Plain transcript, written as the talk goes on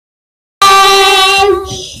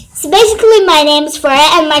So basically my name is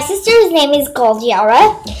Farah and my sister's name is called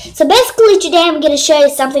Yara. So basically today I'm going to show you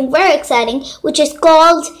something very exciting which is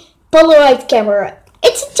called polaroid camera.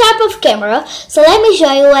 It's a type of camera. So let me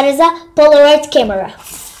show you what is a polaroid camera.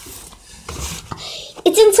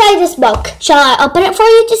 It's inside this box. Shall I open it for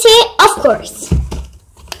you to see it? Of course.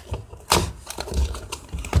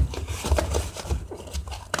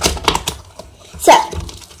 So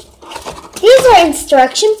these are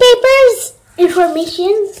instruction papers.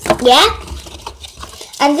 Information. Yeah.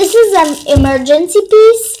 And this is an emergency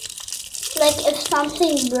piece. Like if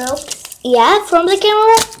something broke. Yeah, from the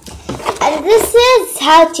camera. And this is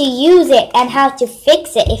how to use it and how to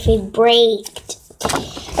fix it if it breaks.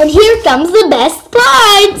 And here comes the best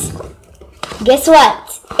part. Guess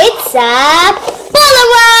what? It's a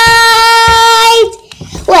Polaroid!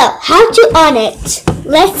 Well, how to on it?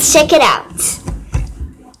 Let's check it out.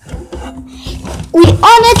 We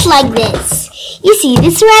on it like this. You see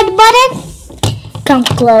this red button? Come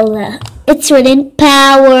closer. It's written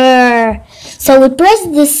power. So we press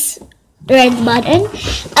this red button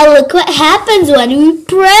and look what happens when we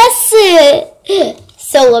press it.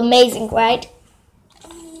 So amazing, right?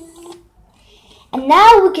 And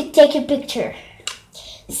now we can take a picture.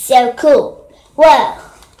 So cool. Well,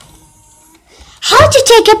 how to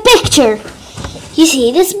take a picture? You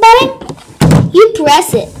see this button? You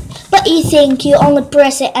press it. But you think you only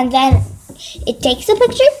press it and then it takes a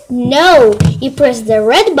picture? No, you press the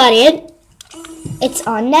red button. It's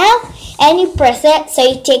on now. And you press it so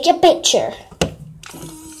you take a picture.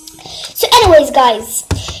 So anyways guys,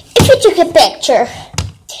 if you took a picture,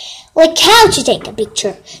 like how to take a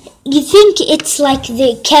picture? You think it's like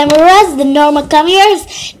the cameras, the normal cameras?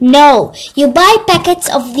 No, you buy packets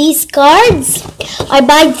of these cards. I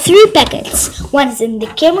buy 3 packets. One is in the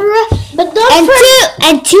camera, but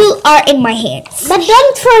and two are in my hands. But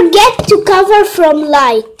don't forget to cover from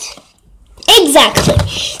light. Exactly.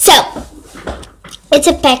 So it's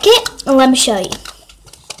a packet. Let me show you.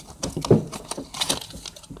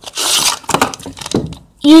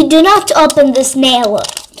 You do not open this nail.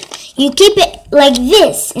 You keep it like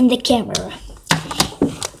this in the camera.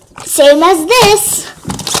 Same as this.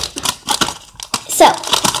 So,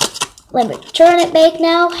 let me turn it back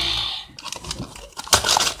now.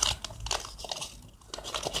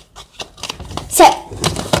 So,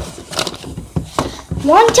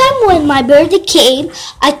 one time when my birthday came,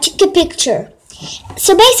 I took a picture.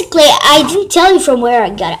 So basically, I didn't tell you from where I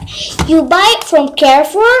got it. You buy it from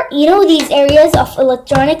Carrefour. You know these areas of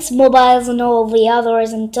electronics, mobiles and all the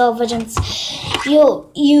others and televisions.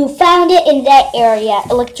 You found it in that area,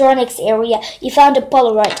 electronics area. You found a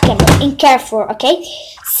Polaroid camera in Carrefour, okay?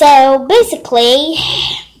 So basically,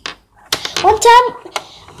 one time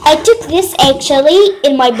I took this actually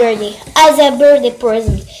in my birthday as a birthday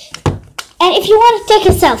present. And if you want to take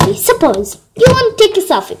a selfie, suppose you want to take a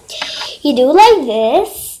selfie, you do like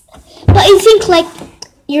this, but you think like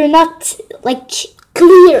you're not like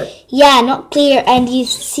clear. Yeah, not clear, and you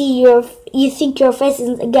think your face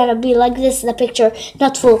is gonna be like this in the picture,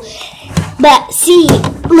 not full. But see,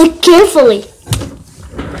 look carefully.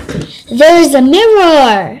 There's a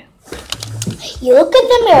mirror. You look at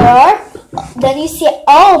the mirror, then you see,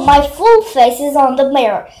 oh, my full face is on the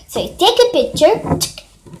mirror. So you take a picture.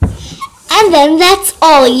 And then that's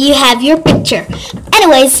all, you have your picture.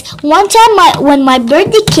 Anyways, one time when my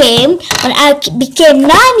birthday came, when I became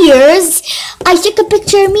 9 years, I took a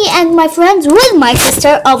picture of me and my friends with my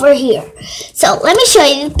sister over here. So let me show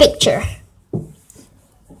you the picture.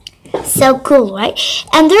 So cool, right?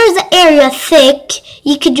 And there's an area thick.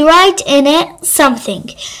 You could write in it something.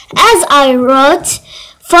 As I wrote,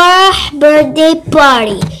 Farah birthday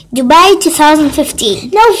party, Dubai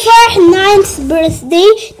 2015. No, Farah 9th birthday,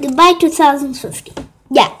 Dubai 2015.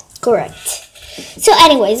 Yeah, correct. So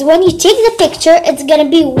anyways, when you take the picture, it's gonna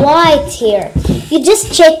be white here. You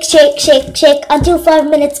just shake until 5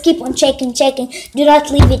 minutes. Keep on shaking. Do not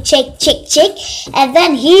leave it. Shake. And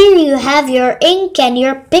then here you have your ink and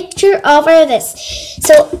your picture over this.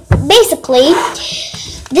 So basically,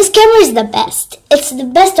 this camera is the best. It's the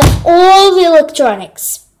best of all the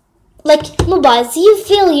electronics. Like mobiles, you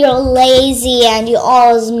feel you're lazy and you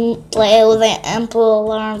always play with the ample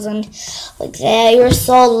alarms and like that. You're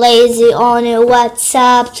so lazy on your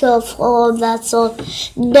WhatsApp, telephone, that's all.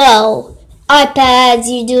 No. iPads,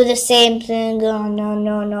 you do the same thing. Oh, no.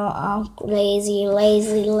 I'm lazy. Play.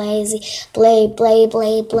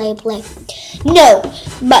 No.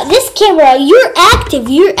 But this camera, you're active.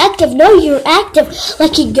 No, you're active.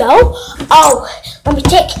 Like you go, oh, let me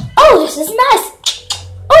take, oh, this is nice.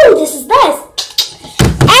 Oh, this is nice.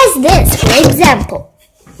 As this, for example.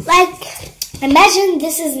 Like, imagine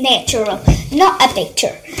this is natural. not a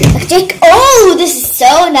picture. I could take, oh, this is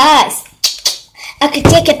so nice. I could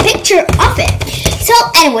take a picture of it. So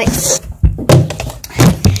anyways,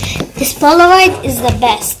 this Polaroid is the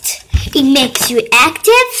best. It makes you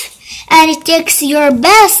active and it takes your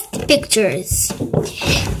best pictures.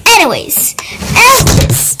 Anyways, as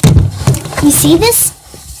this, you see this?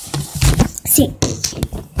 See,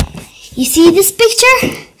 you see this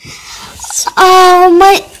picture?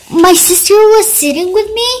 My sister was sitting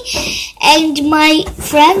with me and my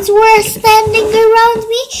friends were standing around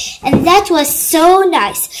me, and that was so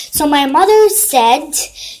nice. So my mother said,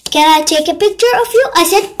 "Can I take a picture of you?" I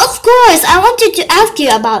said, "Of course, I wanted to ask you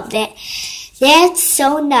about that." That's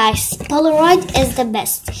so nice. Polaroid is the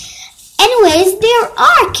best. Anyways, there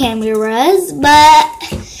are cameras, but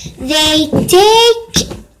they take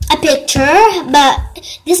a picture, but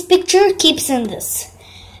this picture keeps in this.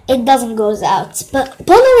 It doesn't goes out. But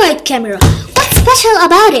Polaroid camera, what's special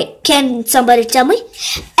about it? Can somebody tell me?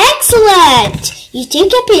 Excellent! You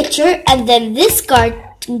take a picture and then this card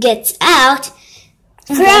gets out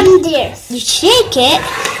from there. You shake it,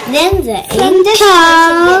 then the ink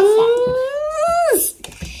comes.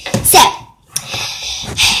 So,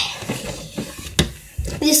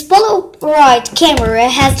 this Polaroid camera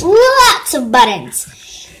has lots of buttons.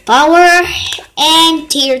 Power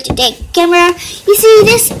and here to take camera. You see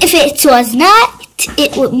this? If it was not,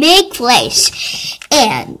 it would make flash.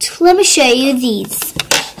 And let me show you these.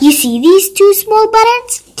 You see these two small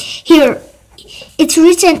buttons? Here, it's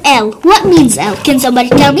written L. What means L? Can somebody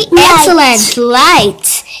tell me? Light. Excellent,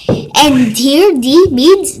 light. And here D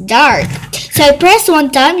means dark. So I press one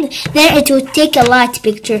time, then it would take a light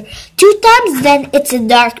picture. 2 times, then it's a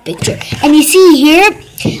dark picture. And you see here,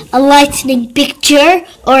 a lightning picture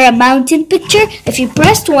or a mountain picture. If you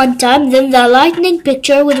pressed 1 time, then the lightning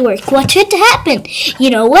picture would work. What should happen? You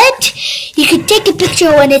know what? You could take a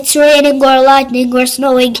picture when it's raining or lightning or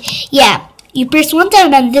snowing. Yeah, you press 1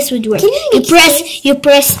 time and this would work. You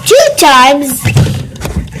press 2 times.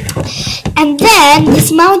 And then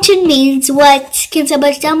this mountain means what? Can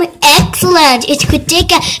somebody tell me? Excellent! It could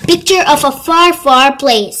take a picture of a far, far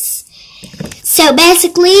place. So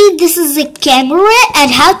basically, this is a camera and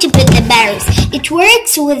how to put the batteries. It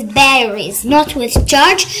works with batteries, not with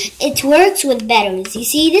charge. It works with batteries. You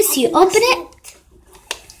see this? You open it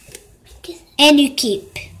and you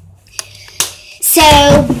keep. So